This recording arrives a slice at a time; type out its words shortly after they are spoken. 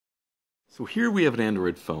So here we have an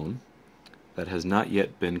Android phone that has not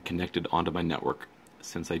yet been connected onto my network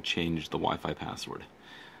since I changed the Wi-Fi password.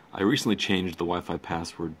 I recently changed the Wi-Fi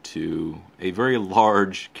password to a very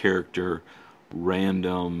large character,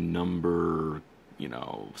 random number,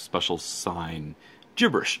 special sign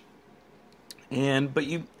gibberish. But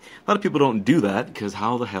a lot of people don't do that because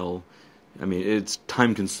how the hell, it's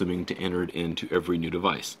time consuming to enter it into every new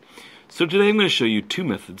device. So today I'm going to show you two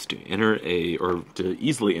methods to to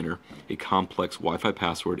easily enter a complex Wi-Fi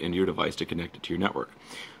password into your device to connect it to your network.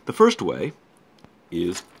 The first way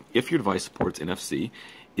is, if your device supports NFC,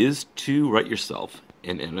 is to write yourself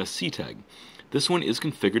an NFC tag. This one is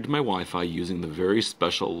configured to my Wi-Fi using the very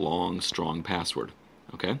special long, strong password.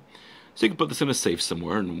 Okay? So you can put this in a safe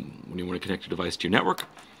somewhere, and when you want to connect your device to your network,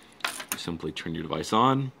 you simply turn your device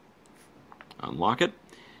on, unlock it,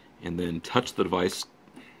 and then touch the device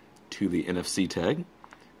to the NFC tag.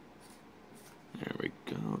 There we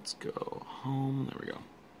go. Let's go home. There we go.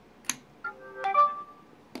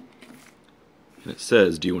 And it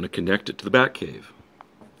says, do you want to connect it to the Batcave?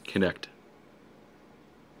 Connect.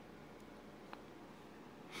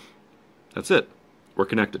 That's it. We're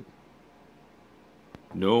connected.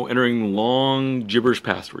 No entering long gibberish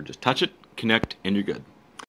password. Just touch it, connect, and you're good.